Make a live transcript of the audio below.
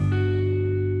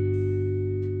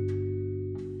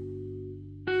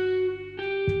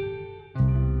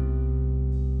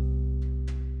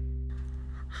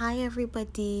Hi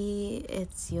everybody,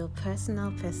 it's your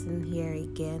personal person here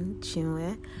again,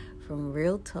 Chinwe from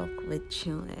Real Talk with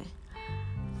Chinwe.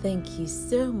 Thank you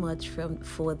so much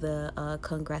for the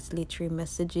congratulatory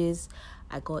messages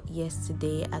I got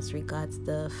yesterday as regards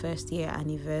the first year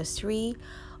anniversary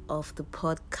of the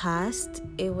podcast.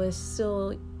 It was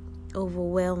so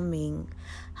overwhelming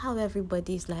how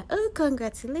everybody's like, oh,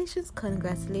 congratulations.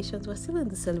 We're still in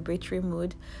the celebratory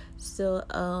mood. So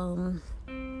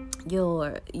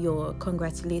your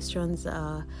congratulations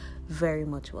are very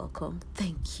much welcome.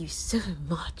 Thank you so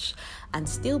much. And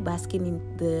still basking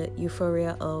in the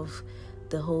euphoria of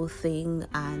the whole thing,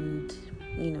 and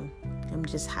I'm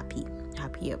just happy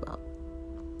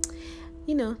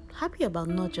about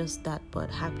not just that,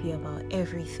 but happy about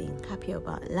everything, happy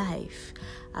about life.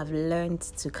 I've learned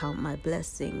to count my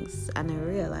blessings, and I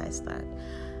realized that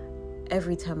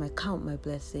every time I count my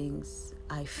blessings,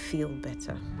 I feel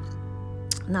better.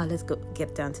 Now let's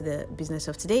get down to the business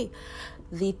of today.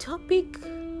 The topic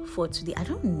for today, I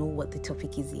don't know what the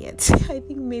topic is yet. I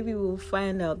think maybe we'll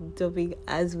find out the topic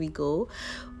as we go,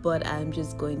 but I'm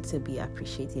just going to be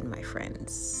appreciating my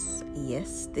friends.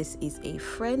 Yes, this is a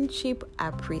friendship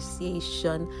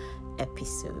appreciation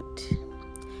episode,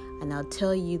 and I'll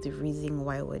tell you the reason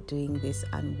why we're doing this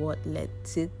and what led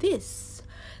to this.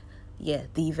 The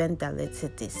event that led to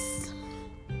this.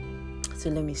 So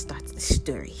let me start the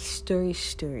story.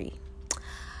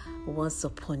 Once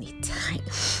upon a time.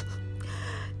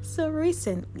 So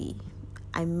recently,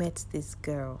 I met this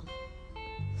girl.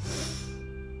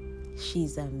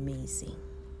 She's amazing.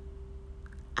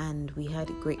 And we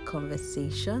had a great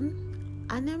conversation.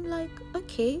 And I'm like,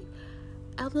 okay,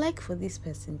 I'd like for this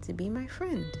person to be my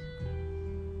friend.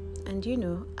 And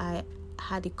I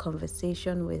had a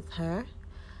conversation with her.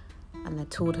 And I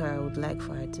told her I would like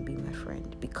for her to be my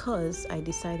friend, because I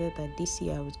decided that this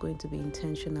year I was going to be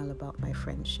intentional about my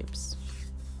friendships,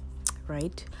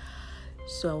 right?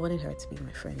 So I wanted her to be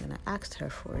my friend, and I asked her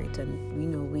for it. And,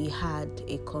 we had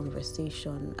a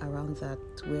conversation around that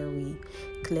where we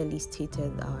clearly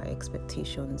stated our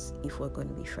expectations if we're going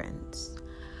to be friends.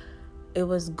 It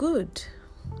was good.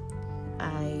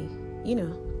 I,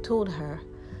 told her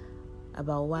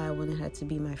about why I wanted her to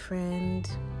be my friend.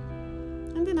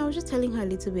 And then I was just telling her a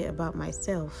little bit about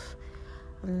myself.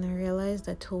 And I realized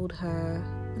I told her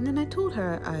I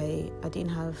didn't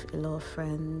have a lot of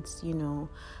friends,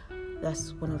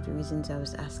 That's one of the reasons I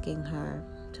was asking her.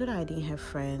 I told her I didn't have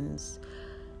friends.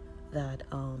 That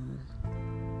I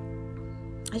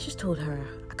just told her,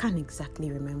 I can't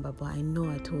exactly remember, but I know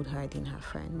I told her I didn't have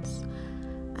friends.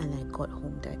 And I got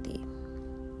home that day.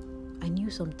 I knew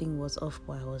something was off,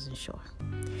 but I wasn't sure.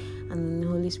 And then the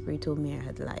Holy Spirit told me I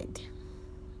had lied.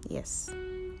 Yes.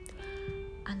 And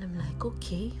I'm like,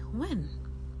 okay, when?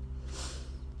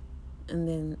 And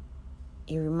then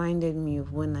it reminded me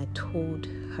of when I told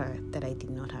her that I did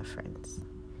not have friends.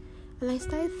 And I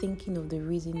started thinking of the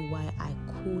reason why I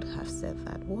could have said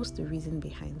that. What was the reason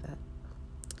behind that?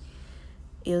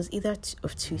 It was either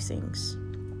of two things.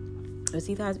 It was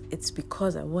either it's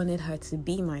because I wanted her to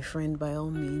be my friend by all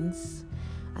means,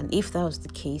 and if that was the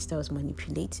case, that was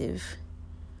manipulative,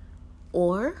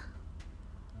 or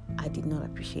I did not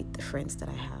appreciate the friends that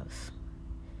I have.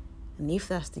 And if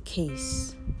that's the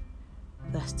case,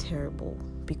 that's terrible,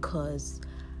 because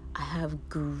I have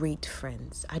great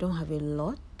friends. I don't have a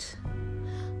lot,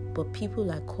 but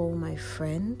people I call my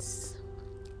friends,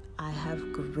 I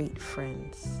have great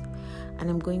friends. And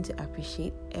I'm going to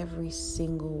appreciate every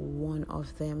single one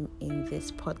of them in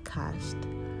this podcast.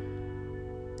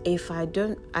 If I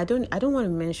don't want to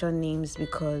mention names,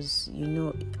 because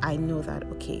I know that,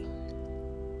 okay,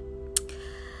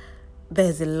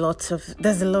 there's a lot of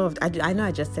I know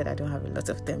I just said I don't have a lot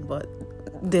of them, but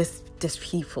there's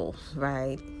people,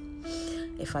 right?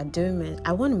 If I don't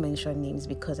I want to mention names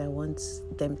because I want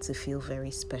them to feel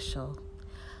very special.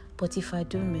 But if I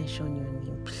don't mention your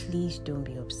name, please don't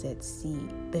be upset. See,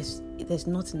 there's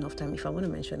not enough time. If I want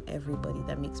to mention everybody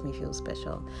that makes me feel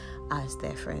special as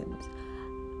their friends,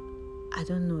 I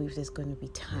don't know if there's going to be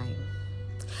time.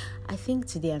 I think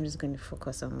today I'm just going to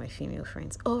focus on my female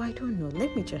friends. Oh, I don't know.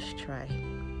 Let me just try.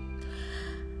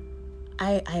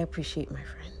 I appreciate my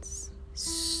friends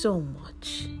so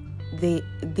much. They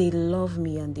love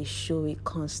me and they show it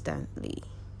constantly,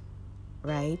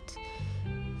 right?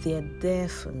 They're there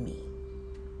for me.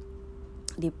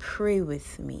 They pray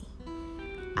with me.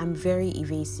 I'm very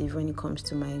evasive when it comes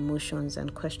to my emotions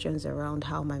and questions around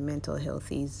how my mental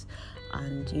health is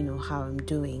and, how I'm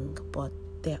doing. But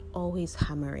they're always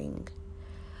hammering.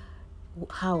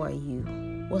 How are you?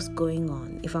 What's going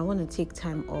on? If I want to take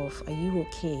time off, are you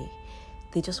okay?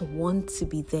 They just want to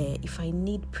be there. If I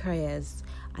need prayers,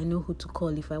 I know who to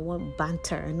call if I want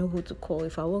banter. I know who to call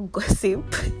if I want gossip.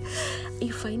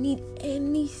 If I need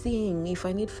anything, if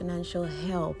I need financial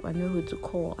help, I know who to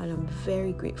call. And I'm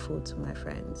very grateful to my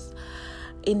friends.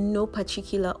 In no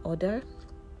particular order,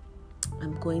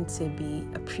 I'm going to be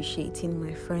appreciating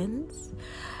my friends.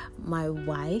 My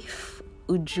wife,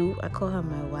 Uju, I call her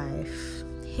my wife.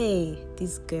 Hey,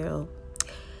 this girl,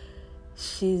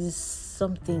 she's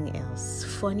something else.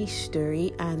 Funny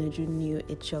story, I and Uju knew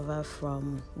each other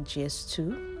from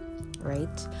GS2,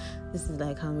 right? This is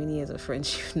like how many years of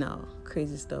friendship now?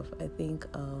 Crazy stuff. I think,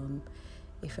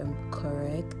 if I'm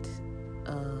correct,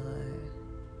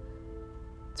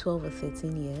 12 or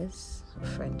 13 years of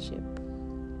friendship.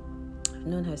 I've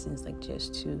known her since like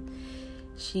GS2.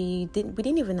 We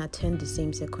didn't even attend the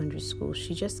same secondary school.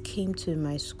 She just came to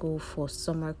my school for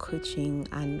summer coaching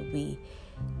and we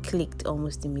clicked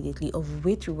almost immediately, of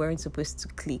which we weren't supposed to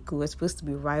click. We were supposed to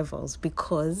be rivals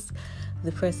because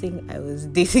the person I was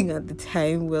dating at the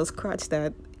time was scratched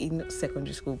out in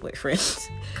secondary school boyfriend.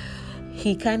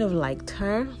 He kind of liked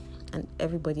her and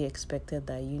everybody expected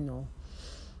that,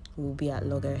 we'll be at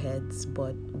loggerheads,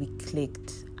 but we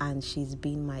clicked and she's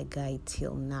been my guy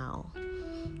till now.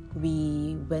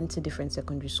 We went to different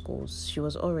secondary schools. She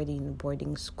was already in a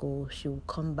boarding school. She would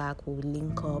come back, we would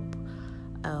link up.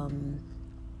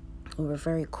 We were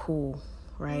very cool,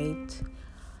 right?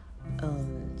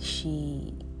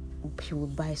 She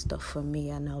would buy stuff for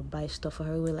me and I'll buy stuff for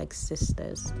her. We were like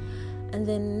sisters. And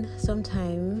then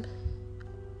sometime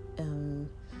in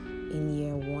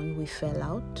year 1 we fell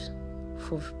out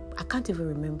I can't even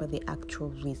remember the actual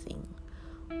reason.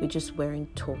 We just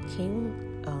weren't talking.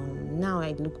 Now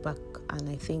I look back and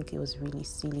I think it was really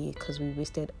silly because we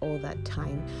wasted all that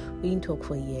time. We didn't talk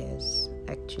for years,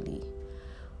 actually.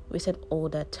 We wasted all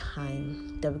that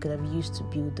time that we could have used to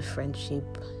build the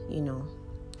friendship,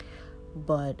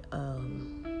 But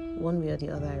one way or the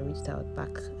other, I reached out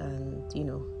back and,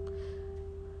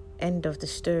 end of the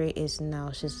story is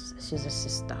now she's a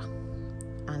sister.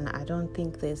 And I don't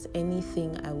think there's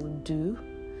anything I would do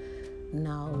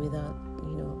now without,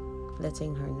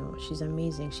 letting her know. She's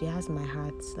amazing. She has my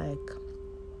heart. Like,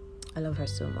 I love her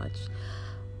so much.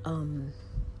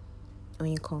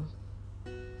 Oyinkan.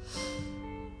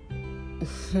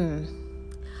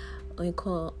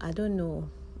 Oyinkan, I don't know.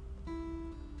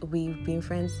 We've been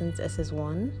friends since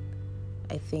SS1,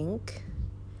 I think.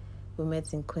 We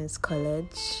met in Queen's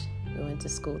College. We went to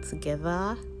school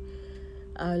together.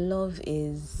 Our love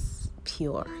is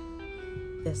pure.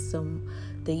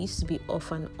 There used to be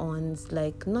off and ons,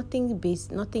 like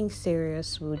nothing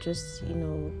serious. We'll just,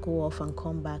 go off and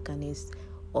come back and it's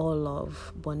all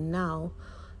love. But now,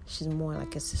 she's more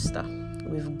like a sister.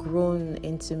 We've grown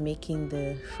into making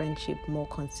the friendship more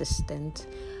consistent.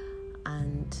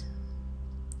 And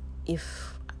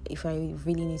if I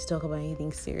really need to talk about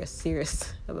anything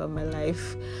serious about my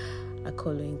life, I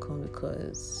call her Oyinkan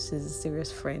because she's a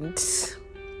serious friend.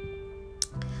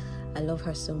 I love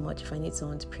her so much. If I need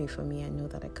someone to pray for me, I know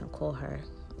that I can call her.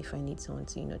 If I need someone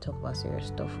to, talk about serious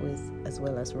stuff with, as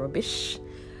well as rubbish,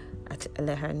 I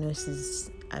let her know it's a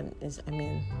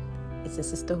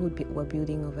sisterhood we're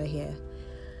building over here.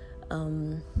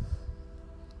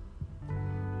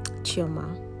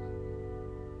 Chioma.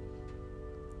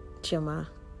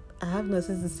 I have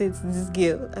nothing to say to this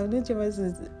girl. I've known Chioma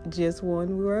since GS1.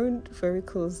 We weren't very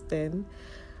close then.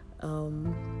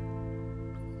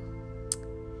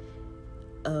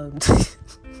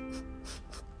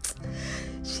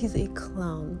 She's a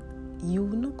clown. You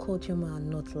will not call Chioma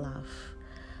and not laugh.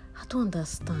 I don't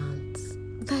understand.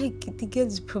 Like, the girl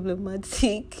is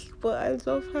problematic, but I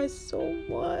love her so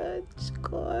much.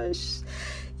 Gosh,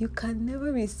 you can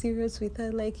never be serious with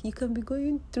her. Like, you can be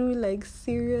going through like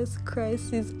serious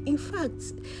crisis. In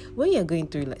fact, when you're going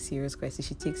through like serious crisis,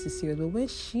 she takes it serious. But when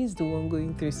she's the one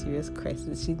going through serious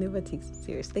crisis, she never takes it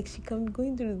serious. Like, she can be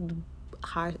going through the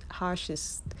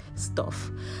harshest stuff,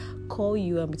 call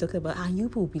you and be talking about, and you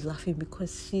will be laughing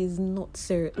because she's not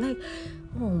serious. Like,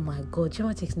 oh my god,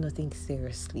 Chioma takes nothing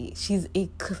seriously. She's a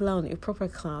clown, a proper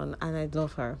clown, and I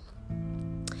love her.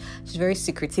 She's very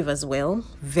secretive as well,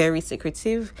 very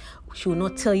secretive. She will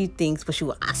not tell you things, but she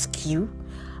will ask you,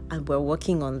 and we're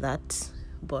working on that.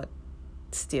 But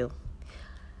still,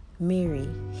 Mary,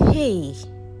 hey,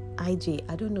 IJ,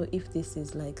 I don't know if this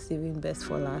is like saving best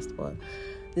for last, but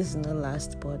this is not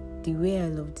last. But the way I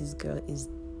love this girl is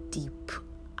deep,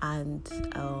 and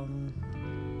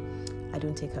I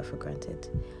don't take her for granted.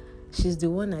 She's the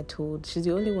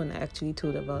only one I actually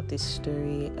told about this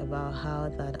story, about how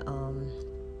that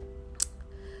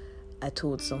I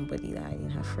told somebody that I didn't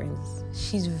have friends.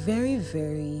 She's very,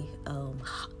 very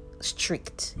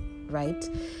strict, right?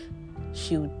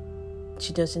 she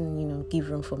doesn't, give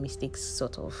room for mistakes,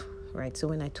 sort of, right? So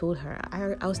when I told her,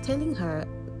 I was telling her,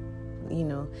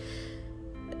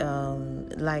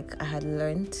 like I had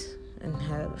learned and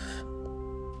have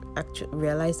actually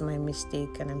realized my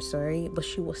mistake, and I'm sorry, but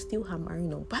she was still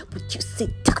hammering on, why would you say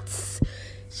that?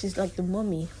 She's like the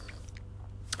mommy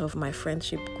of my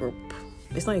friendship group.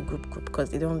 It's not a group because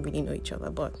they don't really know each other,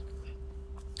 but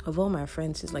of all my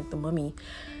friends, she's like the mommy.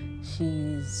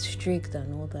 She's strict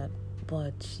and all that,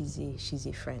 but she's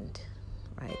a friend,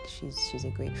 right? She's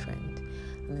a great friend,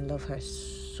 and I love her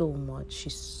so much.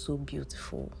 She's so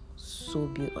beautiful, so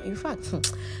beautiful. In fact,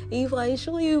 if I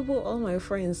show you all my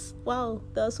friends, wow,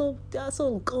 they are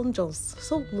so gorgeous,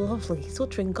 so lovely, so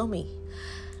tringummy.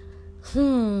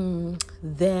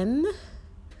 Then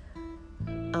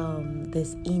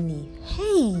there's Ini.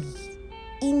 Hey,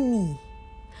 Ini.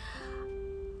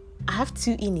 I have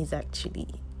two Inis actually,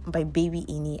 my baby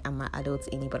Ini and my adult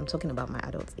Ini, but I'm talking about my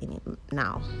adult Ini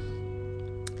now.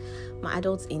 My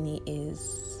adult Ini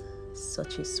is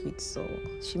such a sweet soul.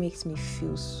 She makes me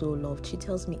feel so loved. She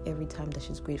tells me every time that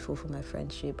she's grateful for my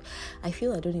friendship. I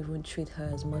feel I don't even treat her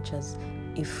as much as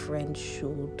a friend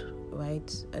should,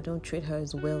 right? I don't treat her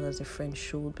as well as a friend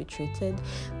should be treated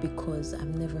because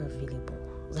I'm never available.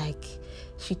 Like,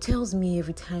 she tells me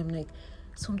every time, like,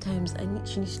 sometimes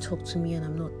she needs to talk to me and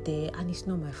I'm not there, and it's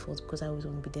not my fault because I always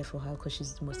want to be there for her because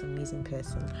she's the most amazing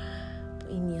person. But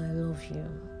Ini, I love you.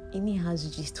 Ini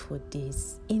has gist for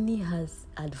days. Ini has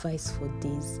advice for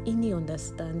days. Ini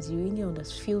understands you. Ini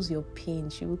feels your pain.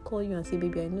 She will call you and say,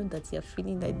 baby, I know that you're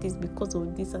feeling like this because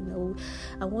of this, and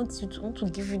I want to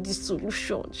give you this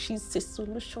solution. She's a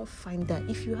solution finder.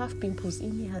 If you have pimples,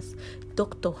 Ini has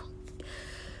doctor.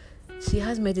 She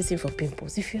has medicine for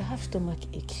pimples. If you have stomach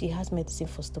ache, she has medicine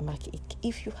for stomach ache.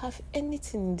 If you have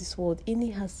anything in this world,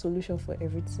 Ini has solution for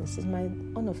everything. She's my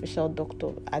unofficial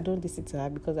doctor. I don't listen to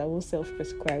her because I won't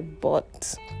self-prescribe,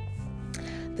 but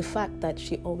the fact that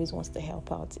she always wants to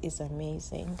help out is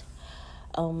amazing.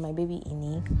 My baby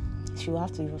Ini, she will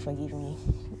have to even forgive me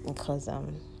because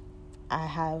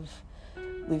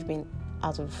we've been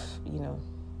out of,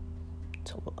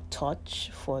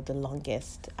 touch for the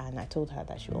longest, and I told her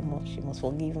that she must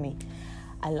forgive me.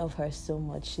 I love her so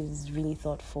much. She's really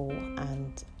thoughtful,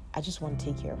 and I just want to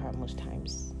take care of her most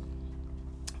times,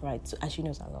 right? So, as she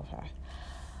knows, I love her.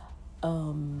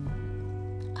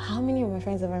 How many of my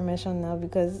friends have I mentioned now?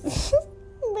 Because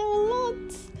there are a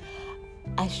lot.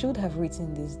 I should have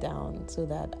written this down so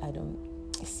that I don't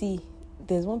see.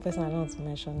 There's one person I don't want to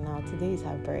mention now. Today is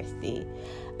her birthday.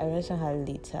 I'll mention her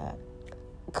later,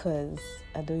 because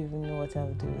I don't even know what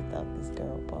I'll do without this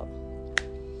girl, but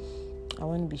I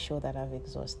want to be sure that I've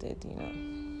exhausted,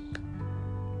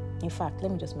 In fact,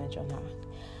 let me just mention her.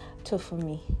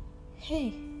 Tofumi.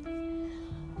 Hey,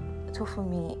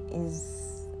 Tofumi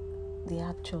is the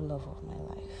actual love of my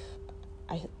life.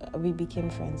 We became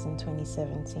friends in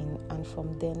 2017, and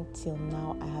from then till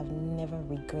now, I have never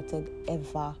regretted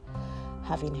ever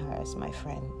having her as my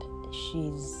friend.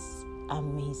 She's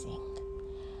amazing.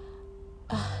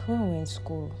 When we were in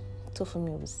school,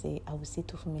 Tofumi would say,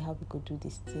 Tofumi, how we could do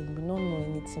this thing? We don't know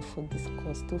anything for this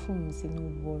course. Tofumi would say, no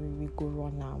worry, we go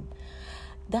run am.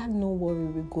 That no worry,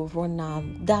 we go run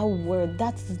am. That word,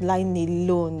 that line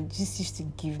alone just used to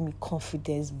give me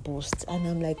confidence boost. And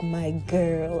I'm like, my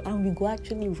girl, and we go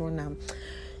actually run am.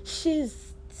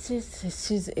 She's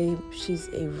a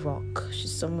rock.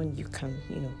 She's someone you can,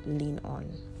 lean on.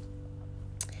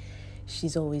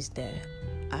 She's always there.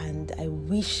 And I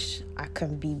wish I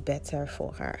can be better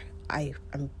for her. I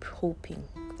am hoping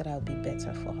that I'll be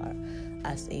better for her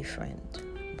as a friend.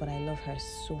 But I love her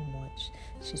so much.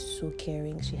 She's so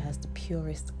caring. She has the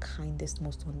purest, kindest,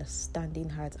 most understanding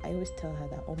heart. I always tell her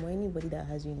that anybody that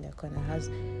has you in their corner has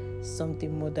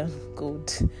something more than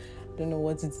gold. I don't know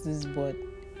what it is, but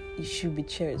it should be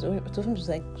cherished. Sometimes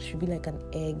should be like an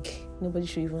egg. Nobody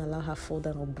should even allow her fall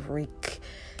down or break.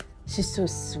 She's so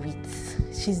sweet.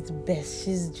 She's the best.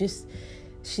 You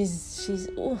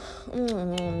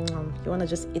want to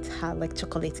just eat her like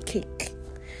chocolate cake.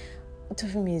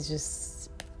 Tofumi is just,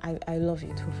 I love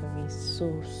you, Tofumi,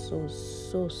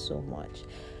 so much.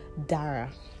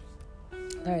 Dara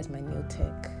is my new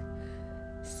tech.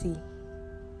 See,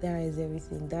 Dara is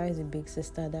everything. Dara is a big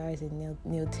sister. Dara is a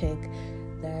new tech.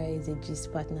 Dara is a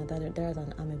gist partner. Dara is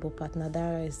an amiable partner.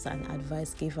 Dara is an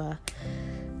advice giver.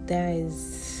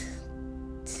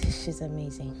 She's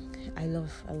amazing. I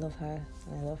love her.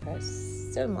 I love her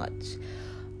so much.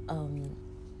 I'm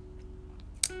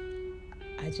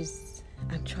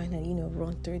trying to,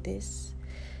 run through this.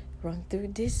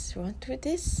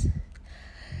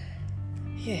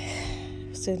 Yeah.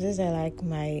 So these are like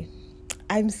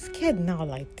I'm scared now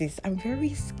like this. I'm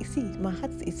very, see, my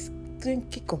heart is doing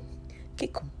kick on.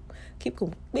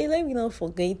 May let me not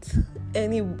forget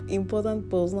any important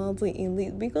personality in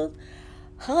this because,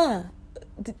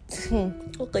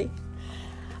 okay.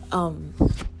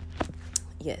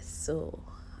 Yes, so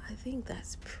I think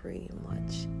that's pretty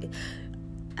much it.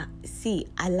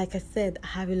 Like I said, I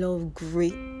have a lot of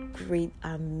great,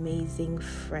 amazing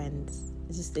friends.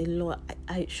 Just a lot.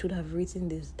 I should have written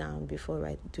this down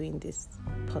before doing this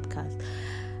podcast.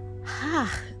 I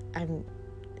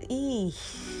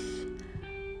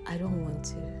don't want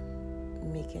to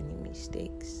make any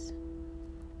mistakes.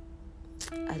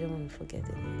 I don't want to forget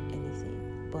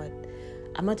anything. But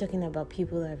I'm not talking about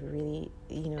people that have really,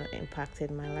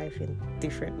 impacted my life in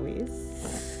different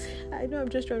ways. I know I'm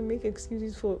just trying to make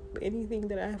excuses for anything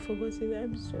that I have forgotten.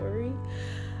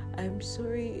 I'm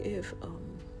sorry if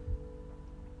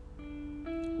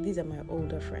these are my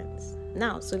older friends.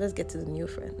 Now, so let's get to the new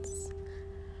friends.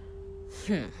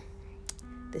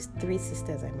 There's 3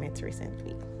 sisters I met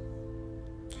recently.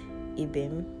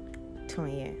 Ibim,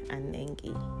 Tonya, and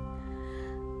Nengi.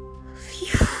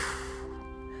 Phew.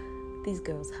 These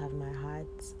girls have my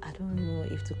heart. I don't know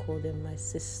if to call them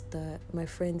my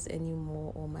friends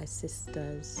anymore, or my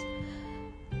sisters.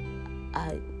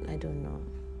 I don't know.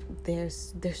 They're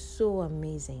so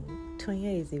amazing.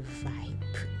 Tonya is a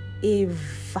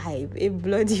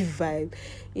bloody vibe.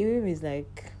 Even is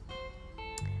like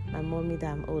my mommy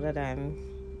that I'm older than,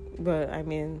 but I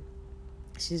mean,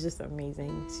 she's just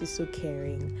amazing. She's so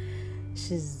caring.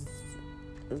 She's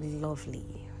lovely.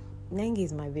 Nengi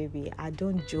is my baby. I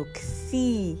don't joke.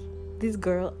 See, this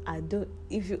girl, I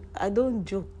don't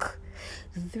joke.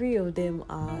 The 3 of them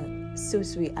are so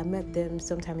sweet. I met them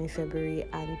sometime in February,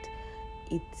 and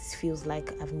it feels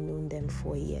like I've known them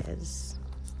for years,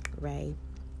 right?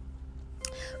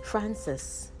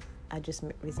 Frances, I just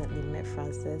recently met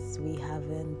Frances. We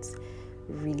haven't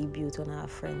really built on our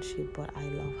friendship, but I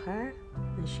love her,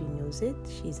 and she knows it.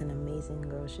 She's an amazing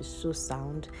girl. She's so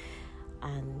sound,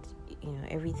 and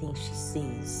everything she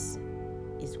says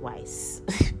is wise.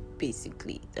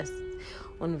 Basically, that's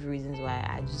one of the reasons why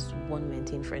I just want to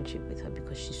maintain friendship with her,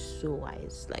 because she's so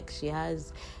wise. Like, she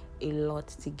has a lot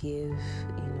to give.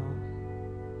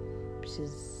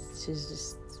 She's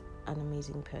just an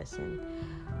amazing person.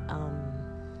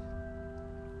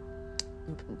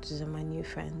 These are my new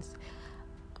friends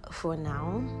for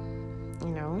now.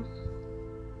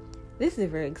 This is a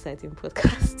very exciting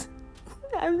podcast.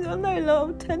 I'm under a lot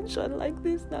of tension like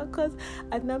this now, because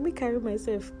I now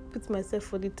put myself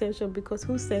for the tension, because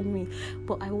who sent me?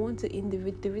 But I want to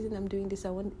the reason I'm doing this, I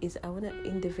want to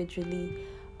individually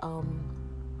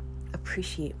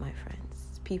appreciate my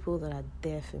friends, people that are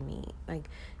there for me, like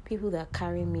people that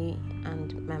carry me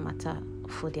and my matter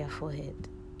for their forehead.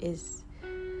 Is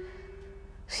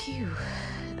phew.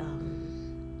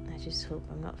 I just hope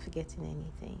I'm not forgetting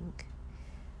anything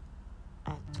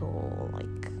at all.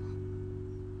 Like,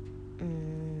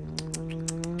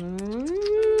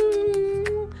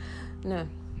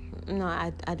 no,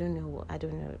 I don't know.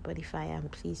 But if I am,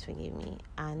 please forgive me.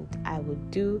 And I will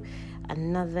do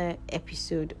another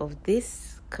episode of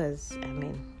this, because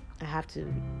I have to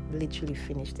literally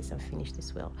finish this and finish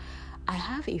this well. I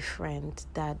have a friend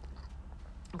that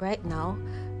right now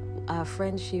our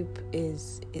friendship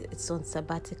it's on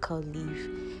sabbatical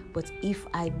leave, but if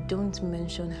I don't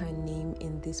mention her name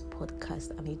in this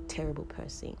podcast, I'm a terrible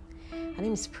person. Her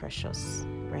name is Precious,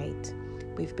 right?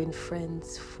 We've been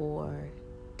friends for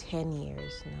 10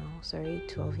 years now.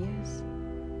 12 years?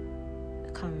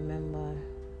 I can't remember.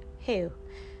 I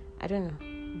don't know.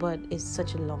 But it's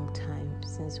such a long time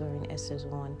since we were in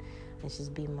SS1, and she's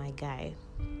been my guy,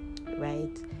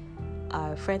 right?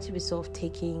 Our friendship is sort of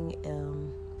taking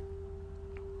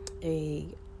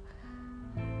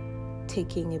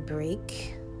a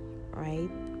break, right?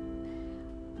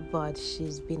 But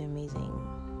she's been amazing.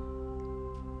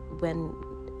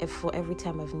 For every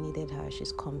time I've needed her,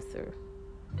 she's come through,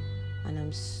 and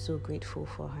I'm so grateful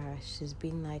for her. She's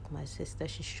been like my sister.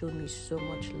 She showed me so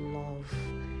much love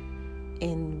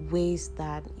in ways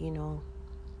that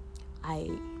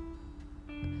I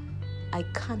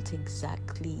can't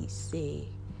exactly say.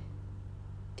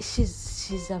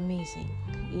 She's amazing.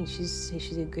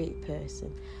 She's a great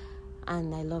person,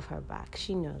 and I love her back.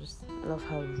 She knows I love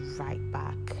her right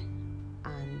back.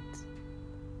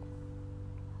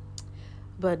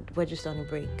 But we're just on a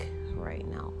break right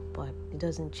now. But it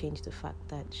doesn't change the fact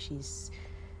that she's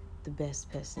the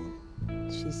best person.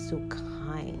 She's so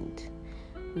kind.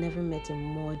 Never met a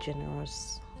more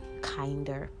generous,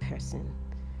 kinder person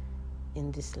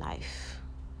in this life,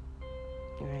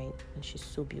 right? And she's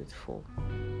so beautiful.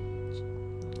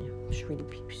 It's really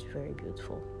it's very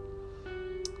beautiful.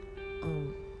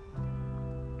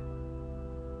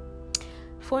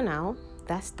 For now,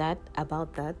 that's that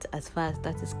about that as far as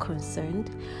that is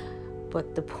concerned.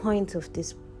 But the point of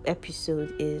this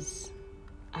episode is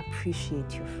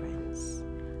appreciate your friends.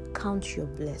 Count your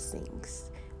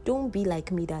blessings. Don't be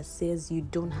like me that says you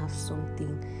don't have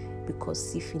something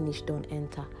because see finish don't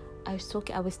enter. I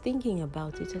was thinking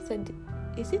about it. I said,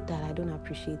 is it that I don't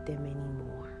appreciate them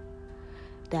anymore?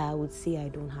 That I would say I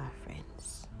don't have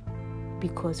friends?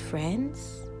 Because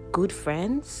friends, good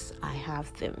friends, I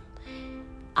have them.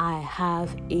 I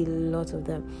have a lot of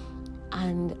them,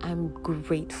 and I'm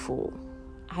grateful.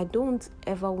 I don't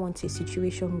ever want a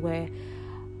situation where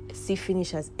see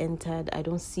finish has entered. I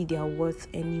don't see their worth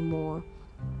anymore.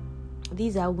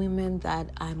 These are women that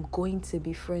I'm going to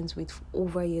be friends with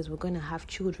over years. We're going to have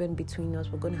children between us.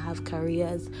 We're going to have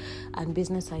careers and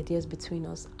business ideas between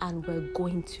us, and we're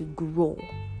going to grow.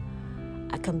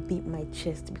 I can beat my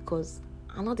chest because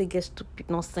I'm not a get stupid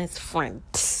nonsense friend,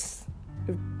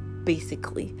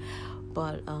 basically.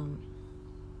 But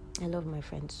I love my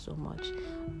friends so much.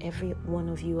 Every one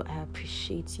of you, I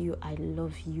appreciate you. I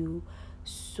love you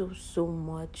so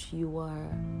much. You are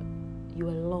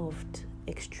loved,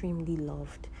 extremely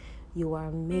loved. You are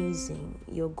amazing.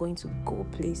 You're going to go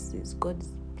places. God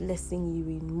is blessing you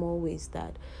in more ways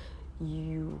that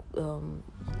you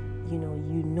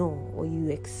know or you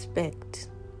expect.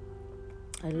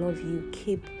 I love you.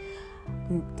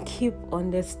 Keep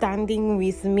understanding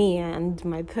with me and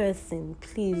my person.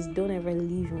 Please don't ever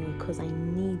leave me, because I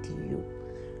need you.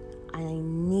 And I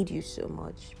need you so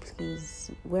much.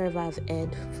 Please, wherever I've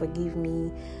erred, forgive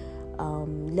me.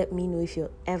 Let me know if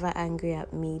you're ever angry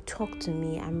at me. Talk to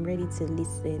me. I'm ready to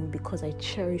listen, because I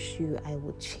cherish you. I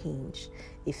will change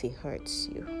if it hurts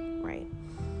you, right?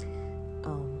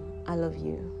 I love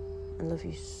you. I love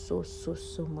you so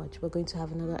much. We're going to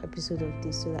have another episode of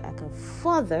this so that I can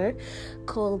further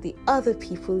call the other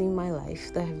people in my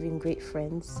life that have been great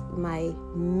friends, my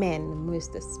men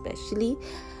most especially,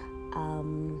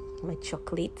 my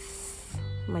chocolates,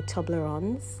 my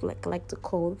Toblerones, like I like to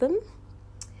call them.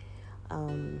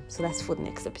 So that's for the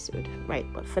next episode, right?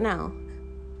 But for now,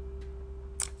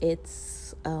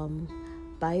 it's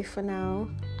bye for now.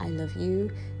 I love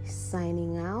you.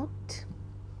 Signing out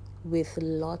with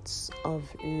lots of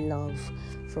love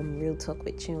from Real Talk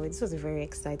with Chinwe. This was a very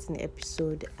exciting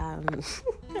episode.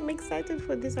 I'm excited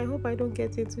for this. I hope I don't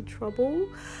get into trouble,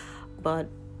 but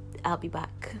I'll be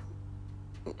back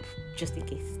just in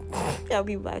case. I'll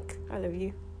be back. I love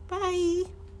you. Bye.